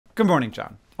Good morning,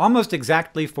 John. Almost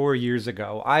exactly 4 years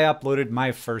ago, I uploaded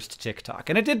my first TikTok,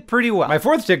 and it did pretty well. My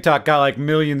fourth TikTok got like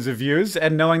millions of views,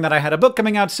 and knowing that I had a book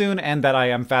coming out soon and that I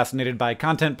am fascinated by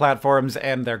content platforms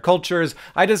and their cultures,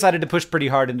 I decided to push pretty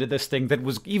hard into this thing that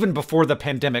was, even before the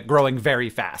pandemic, growing very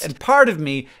fast. And part of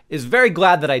me is very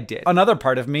glad that I did. Another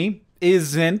part of me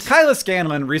isn't. Kyla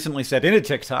Scanlon recently said in a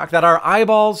TikTok that our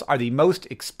eyeballs are the most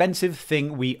expensive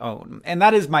thing we own. And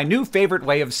that is my new favorite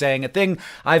way of saying a thing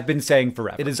I've been saying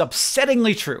forever. It is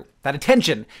upsettingly true that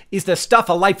attention is the stuff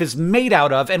a life is made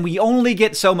out of, and we only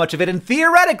get so much of it, and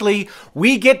theoretically,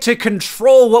 we get to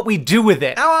control what we do with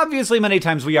it. Now, obviously, many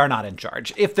times we are not in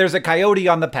charge. If there's a coyote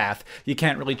on the path, you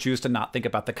can't really choose to not think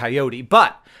about the coyote,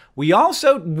 but we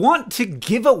also want to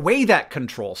give away that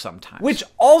control sometimes, which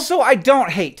also I don't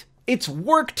hate. It's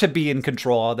work to be in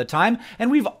control all the time,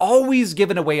 and we've always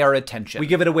given away our attention. We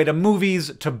give it away to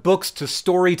movies, to books, to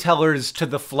storytellers, to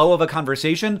the flow of a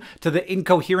conversation, to the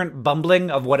incoherent bumbling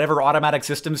of whatever automatic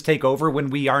systems take over when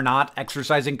we are not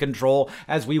exercising control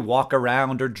as we walk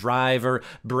around or drive or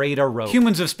braid a rope.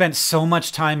 Humans have spent so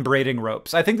much time braiding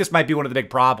ropes. I think this might be one of the big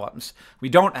problems. We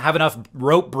don't have enough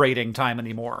rope braiding time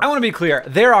anymore. I want to be clear,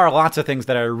 there are lots of things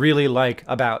that I really like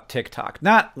about TikTok.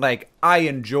 Not like I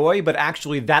enjoy, but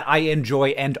actually that I enjoy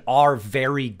and are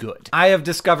very good. I have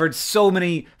discovered so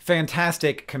many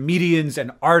fantastic comedians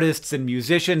and artists and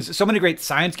musicians, so many great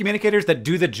science communicators that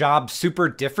do the job super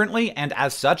differently and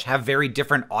as such have very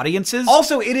different audiences.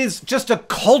 Also, it is just a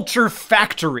culture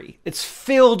factory. It's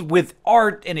filled with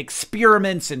art and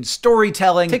experiments and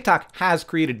storytelling. TikTok has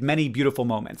created many beautiful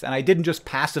moments, and I didn't just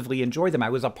passively enjoy them,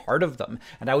 I was a part of them,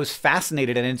 and I was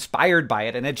fascinated and inspired by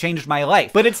it, and it changed my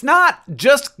life. But it's not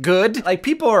just good. Like,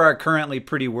 people are currently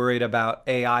pretty worried about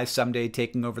AI someday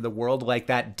taking over the world like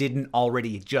that didn't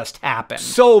already just happen.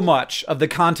 So much of the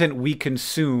content we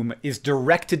consume is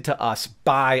directed to us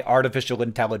by artificial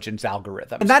intelligence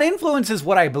algorithms. And that influences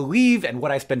what I believe and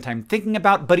what I spend time thinking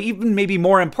about, but even maybe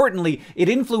more importantly, it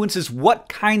influences what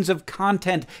kinds of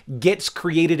content gets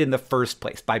created in the first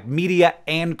place by media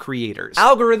and creators.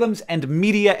 Algorithms and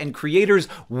media and creators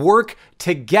work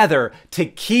together to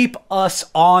keep us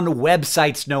on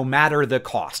websites no matter the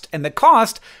cost. And the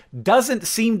cost doesn't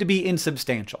seem to be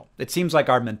insubstantial. It seems like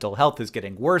our mental health is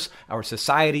getting worse, our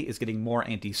society is getting more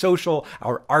antisocial,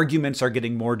 our arguments are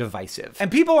getting more divisive. And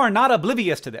people are not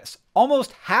oblivious to this.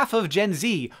 Almost half of Gen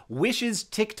Z wishes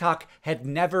TikTok had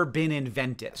never been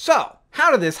invented. So,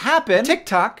 how did this happen?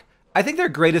 TikTok, I think their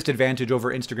greatest advantage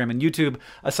over Instagram and YouTube,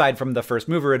 aside from the first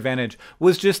mover advantage,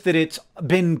 was just that it's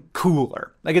been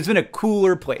cooler. Like, it's been a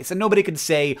cooler place, and nobody could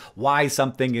say why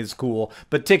something is cool,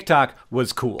 but TikTok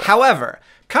was cool. However,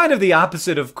 kind of the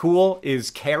opposite of cool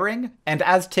is caring, and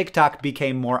as TikTok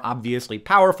became more obviously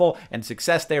powerful and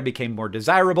success there became more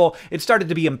desirable, it started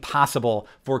to be impossible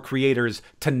for creators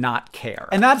to not care.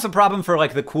 And that's a problem for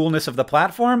like the coolness of the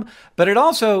platform, but it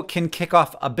also can kick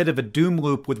off a bit of a doom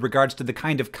loop with regards to the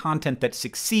kind of content that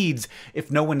succeeds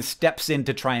if no one steps in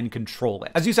to try and control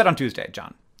it. As you said on Tuesday,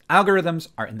 John, algorithms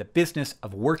are in the business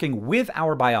of working with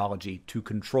our biology to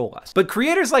control us. But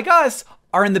creators like us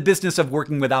are in the business of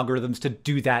working with algorithms to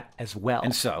do that as well.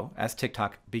 And so, as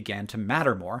TikTok began to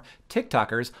matter more,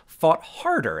 TikTokers fought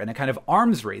harder in a kind of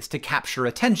arms race to capture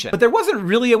attention. But there wasn't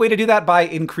really a way to do that by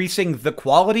increasing the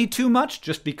quality too much,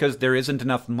 just because there isn't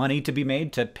enough money to be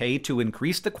made to pay to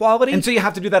increase the quality. And so you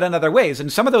have to do that in other ways,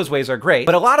 and some of those ways are great.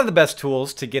 But a lot of the best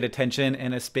tools to get attention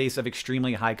in a space of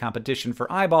extremely high competition for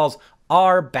eyeballs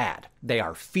are bad. They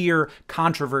are fear,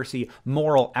 controversy,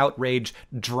 moral outrage,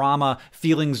 drama,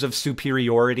 feelings of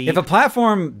superiority. If a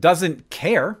platform doesn't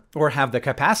care or have the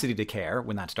capacity to care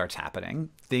when that starts happening,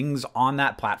 things on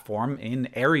that platform in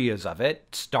areas of it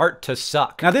start to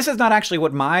suck. Now, this is not actually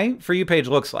what my For You page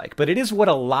looks like, but it is what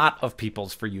a lot of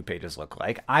people's For You pages look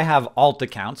like. I have alt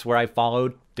accounts where I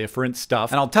followed different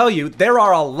stuff. And I'll tell you, there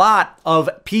are a lot of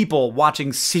people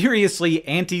watching seriously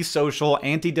anti-social,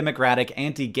 anti-democratic,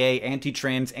 anti-gay,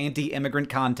 anti-trans, anti-immigrant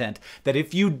content that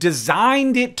if you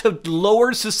designed it to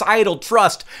lower societal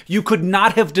trust, you could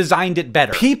not have designed it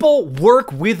better. People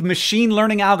work with machine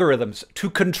learning algorithms to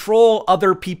control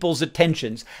other people's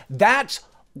attentions. That's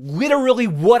literally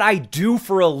what I do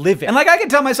for a living. And like, I can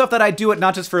tell myself that I do it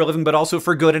not just for a living, but also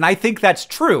for good. And I think that's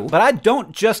true. But I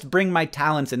don't just bring my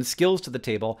talents and skills to the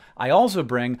table. I also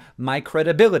bring my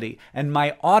credibility and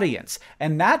my audience.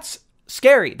 And that's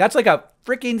scary. That's like a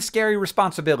freaking scary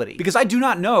responsibility because I do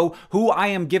not know who I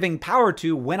am giving power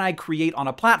to when I create on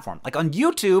a platform. Like on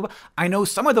YouTube, I know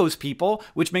some of those people,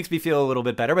 which makes me feel a little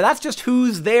bit better, but that's just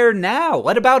who's there now.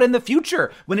 What about in the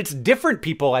future when it's different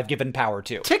people I've given power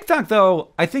to? TikTok,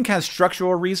 though, I think has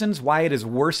structural reasons why it is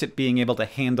worse at being able to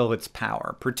handle its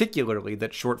power, particularly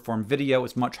that short-form video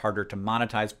is much harder to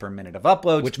monetize per minute of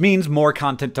uploads, which means more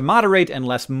content to moderate and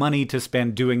less money to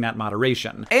spend doing that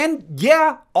moderation. And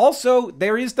yeah, also,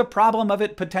 there is the problem of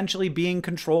it potentially being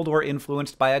controlled or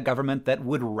influenced by a government that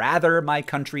would rather my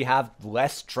country have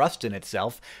less trust in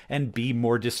itself and be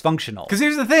more dysfunctional. Because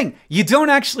here's the thing, you don't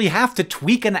actually have to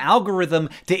tweak an algorithm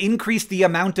to increase the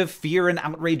amount of fear and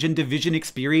outrage and division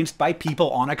experienced by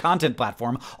people on a content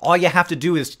platform. All you have to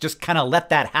do is just kind of let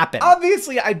that happen.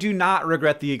 Obviously, I do not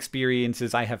regret the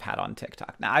experiences I have had on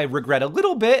TikTok. Now, I regret a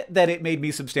little bit that it made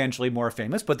me substantially more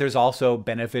famous, but there's also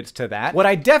benefits to that. What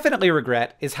I definitely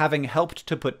regret is having helped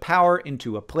to put power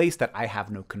into a place that I have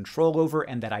no control over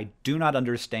and that I do not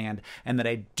understand and that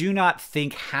I do not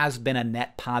think has been a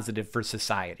net positive for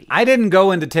society. I didn't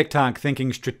go into TikTok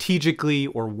thinking strategically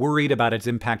or worried about its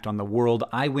impact on the world.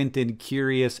 I went in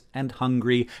curious and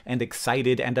hungry and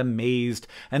excited and amazed.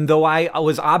 And though I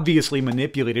was obviously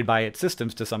manipulated by its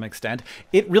systems to some extent,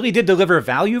 it really did deliver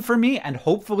value for me, and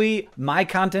hopefully my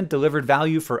content delivered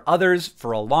value for others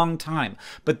for a long time.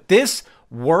 But this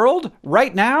world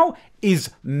right now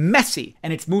is messy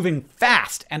and it's moving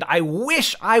fast, and I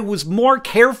wish I was more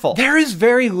careful. There is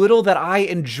very little that I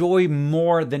enjoy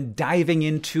more than diving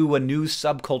into a new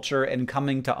subculture and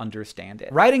coming to understand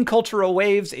it. Riding cultural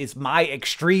waves is my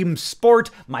extreme sport,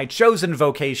 my chosen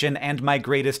vocation, and my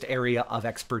greatest area of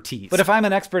expertise. But if I'm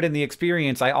an expert in the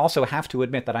experience, I also have to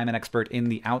admit that I'm an expert in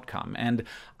the outcome, and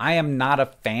I am not a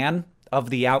fan of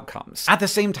the outcomes. At the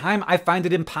same time, I find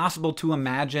it impossible to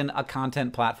imagine a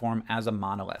content platform as a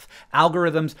monolith.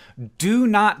 Algorithms do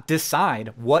not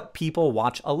decide what people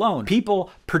watch alone. People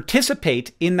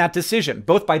participate in that decision,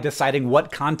 both by deciding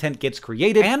what content gets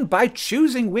created and by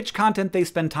choosing which content they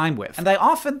spend time with. And I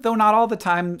often, though not all the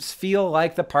time, feel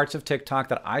like the parts of TikTok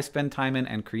that I spend time in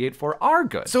and create for are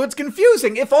good. So it's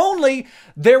confusing. If only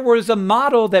there was a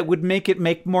model that would make it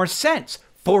make more sense.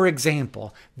 For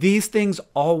example, these things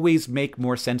always make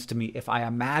more sense to me if I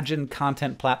imagine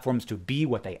content platforms to be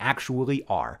what they actually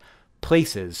are: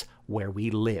 places where we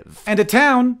live. And a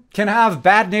town can have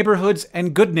bad neighborhoods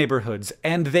and good neighborhoods,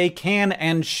 and they can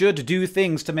and should do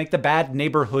things to make the bad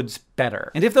neighborhoods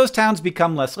better. And if those towns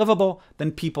become less livable,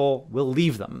 then people will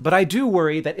leave them. But I do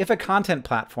worry that if a content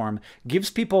platform gives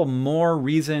people more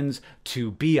reasons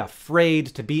to be afraid,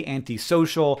 to be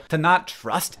antisocial, to not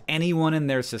trust anyone in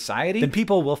their society, then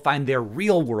people will find their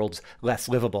real worlds less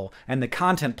livable, and the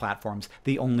content platforms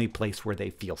the only place where they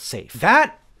feel safe.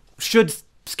 That should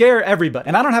scare everybody.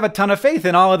 And I don't have a ton of faith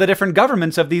in all of the different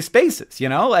governments of these spaces, you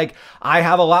know? Like, I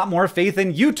have a lot more faith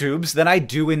in YouTube's than I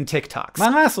do in TikTok's. My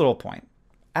last little point.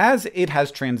 As it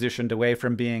has transitioned away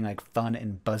from being like fun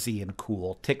and buzzy and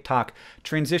cool, TikTok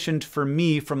transitioned for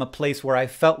me from a place where I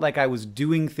felt like I was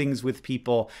doing things with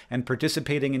people and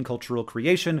participating in cultural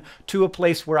creation to a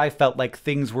place where I felt like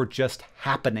things were just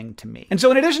happening to me. And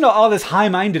so in addition to all this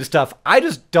high-minded stuff, I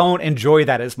just don't enjoy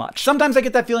that as much. Sometimes I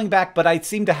get that feeling back, but I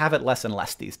seem to have it less and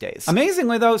less these days.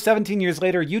 Amazingly though, 17 years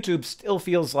later, YouTube still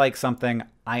feels like something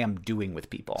I am doing with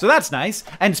people. So that's nice.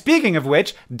 And speaking of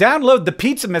which, download the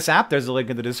Pizzamas app, there's a link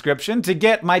in the description, to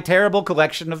get my terrible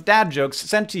collection of dad jokes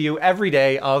sent to you every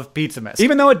day of Pizzamas.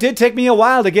 Even though it did take me a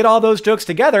while to get all those jokes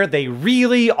together, they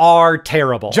really are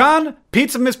terrible. John,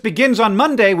 Pizzamas begins on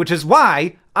Monday, which is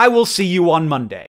why I will see you on Monday.